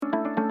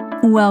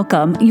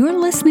Welcome. You're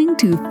listening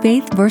to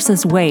Faith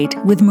vs. Weight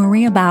with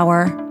Maria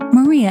Bauer.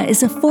 Maria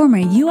is a former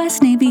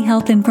U.S. Navy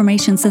Health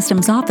Information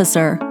Systems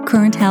officer,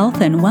 current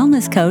health and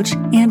wellness coach,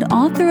 and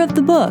author of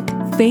the book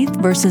Faith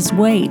vs.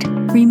 Weight,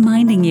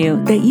 reminding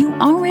you that you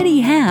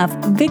already have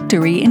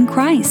victory in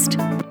Christ.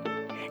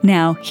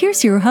 Now,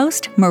 here's your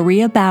host,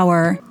 Maria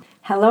Bauer.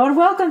 Hello and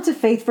welcome to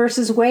Faith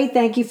vs. Weight.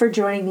 Thank you for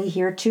joining me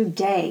here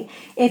today.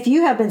 If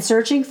you have been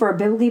searching for a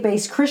biblically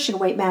based Christian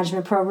weight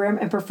management program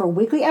and prefer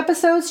weekly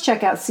episodes,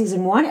 check out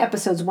Season 1,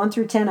 Episodes 1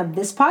 through 10 of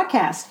this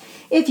podcast.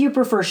 If you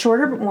prefer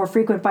shorter but more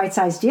frequent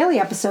bite-sized daily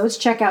episodes,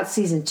 check out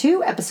Season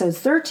 2, Episodes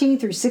 13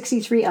 through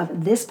 63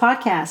 of this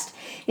podcast.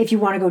 If you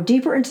want to go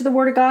deeper into the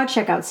Word of God,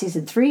 check out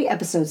Season 3,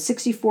 Episodes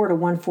 64 to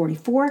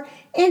 144,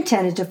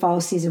 intended to follow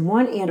Season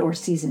 1 and or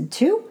Season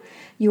 2.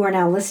 You are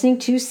now listening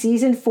to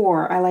Season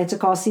 4. I like to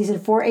call Season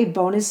 4 a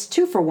bonus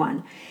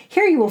 2-for-1.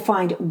 Here you will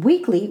find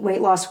weekly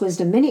Weight Loss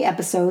Wisdom mini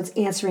episodes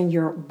answering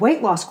your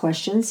weight loss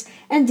questions,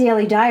 and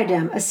Daily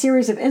Diadem, a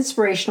series of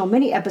inspirational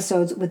mini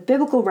episodes with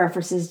biblical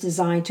references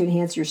designed to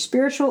enhance your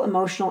spiritual,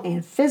 emotional,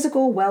 and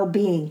physical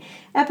well-being.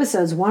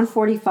 Episodes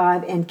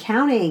 145 and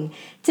counting.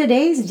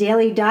 Today's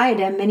Daily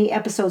Diadem mini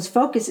episodes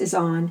focus is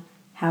on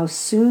how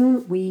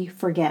soon we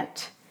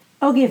forget.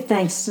 Oh, give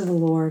thanks to the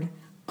Lord.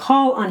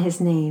 Call on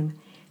His name.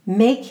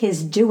 Make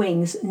His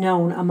doings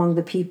known among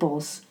the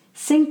peoples.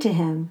 Sing to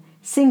Him,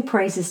 sing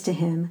praises to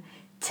Him.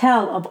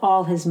 Tell of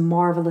all His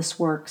marvelous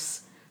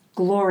works.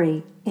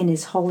 Glory in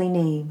His holy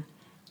name.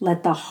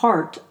 Let the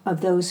heart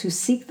of those who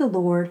seek the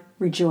Lord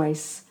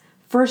rejoice.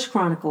 1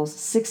 Chronicles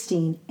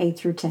 16, 8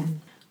 through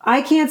 10.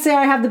 I can't say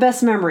I have the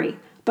best memory,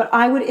 but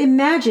I would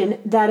imagine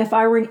that if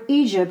I were in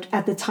Egypt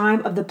at the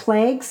time of the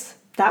plagues,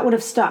 that would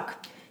have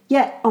stuck.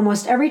 Yet,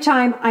 almost every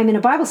time I'm in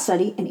a Bible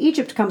study and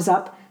Egypt comes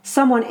up,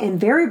 someone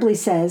invariably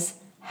says,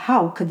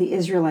 how could the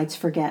Israelites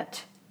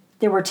forget?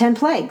 There were 10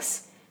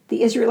 plagues.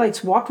 The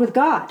Israelites walked with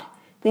God.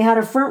 They had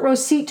a front row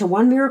seat to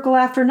one miracle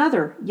after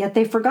another, yet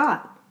they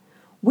forgot.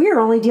 We are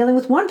only dealing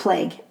with one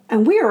plague,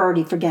 and we are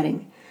already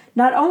forgetting.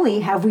 Not only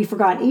have we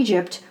forgotten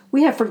Egypt,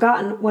 we have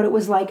forgotten what it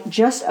was like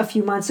just a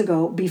few months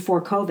ago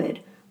before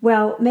COVID.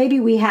 Well, maybe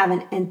we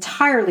haven't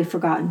entirely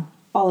forgotten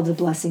all of the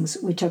blessings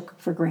we took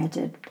for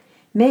granted.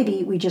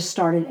 Maybe we just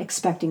started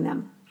expecting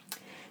them.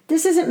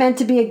 This isn't meant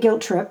to be a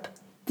guilt trip.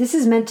 This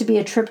is meant to be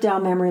a trip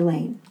down memory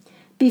lane.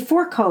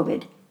 Before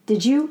COVID,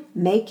 did you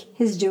make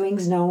His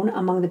doings known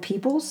among the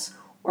peoples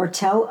or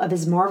tell of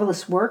His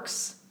marvelous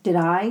works? Did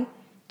I?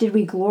 Did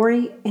we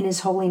glory in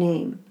His holy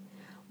name?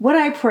 What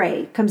I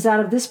pray comes out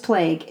of this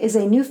plague is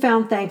a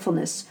newfound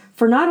thankfulness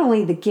for not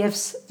only the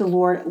gifts the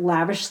Lord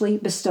lavishly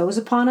bestows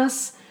upon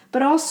us,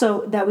 but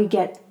also that we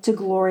get to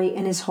glory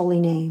in His holy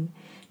name.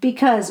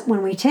 Because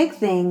when we take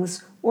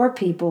things or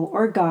people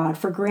or God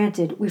for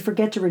granted, we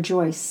forget to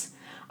rejoice.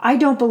 I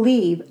don't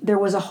believe there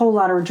was a whole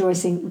lot of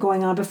rejoicing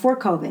going on before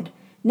COVID.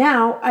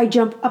 Now I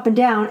jump up and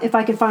down if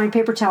I can find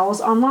paper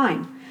towels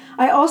online.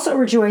 I also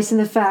rejoice in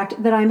the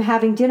fact that I'm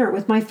having dinner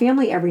with my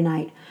family every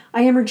night.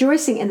 I am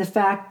rejoicing in the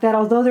fact that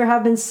although there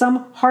have been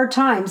some hard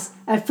times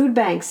at food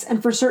banks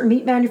and for certain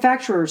meat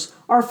manufacturers,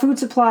 our food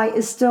supply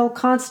is still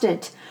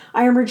constant.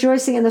 I am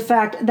rejoicing in the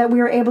fact that we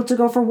are able to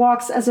go for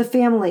walks as a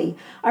family.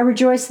 I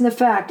rejoice in the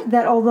fact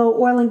that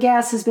although oil and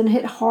gas has been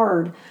hit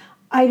hard,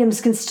 items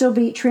can still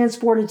be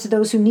transported to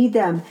those who need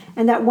them,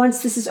 and that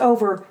once this is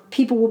over,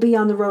 people will be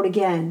on the road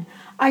again.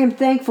 I am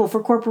thankful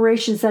for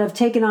corporations that have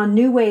taken on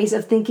new ways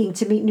of thinking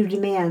to meet new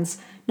demands,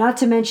 not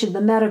to mention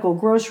the medical,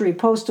 grocery,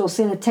 postal,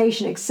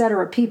 sanitation,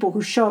 etc. people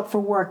who show up for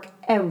work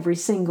every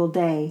single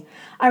day.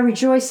 I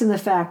rejoice in the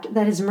fact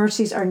that His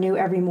mercies are new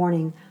every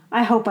morning.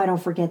 I hope I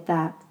don't forget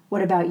that.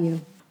 What about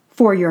you?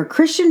 For your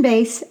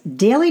Christian-based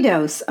daily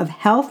dose of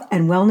health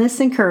and wellness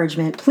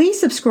encouragement, please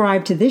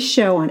subscribe to this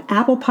show on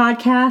Apple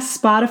Podcasts,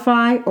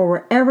 Spotify, or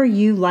wherever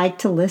you like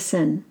to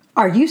listen.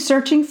 Are you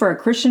searching for a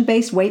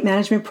Christian-based weight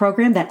management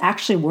program that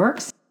actually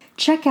works?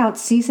 Check out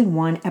Season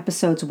 1,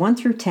 Episodes 1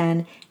 through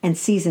 10, and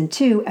Season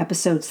 2,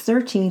 Episodes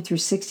 13 through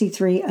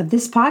 63 of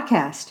this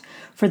podcast.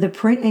 For the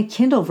print and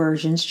Kindle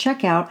versions,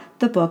 check out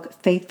the book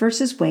Faith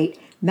vs. Weight,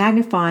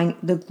 Magnifying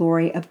the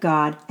Glory of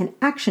God, an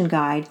action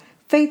guide,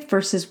 Faith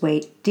vs.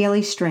 Weight,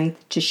 Daily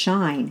Strength to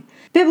Shine.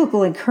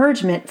 Biblical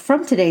encouragement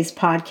from today's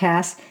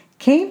podcast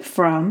came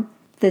from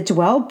the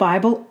Dwell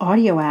Bible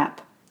audio app,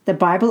 the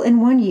Bible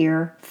in 1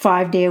 year,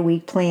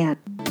 5-day-a-week plan.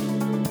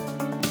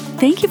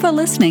 Thank you for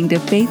listening to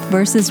Faith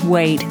vs.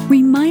 Weight,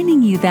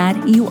 reminding you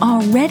that you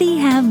already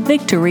have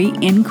victory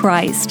in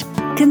Christ.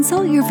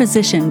 Consult your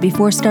physician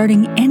before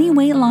starting any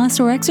weight loss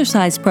or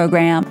exercise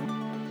program.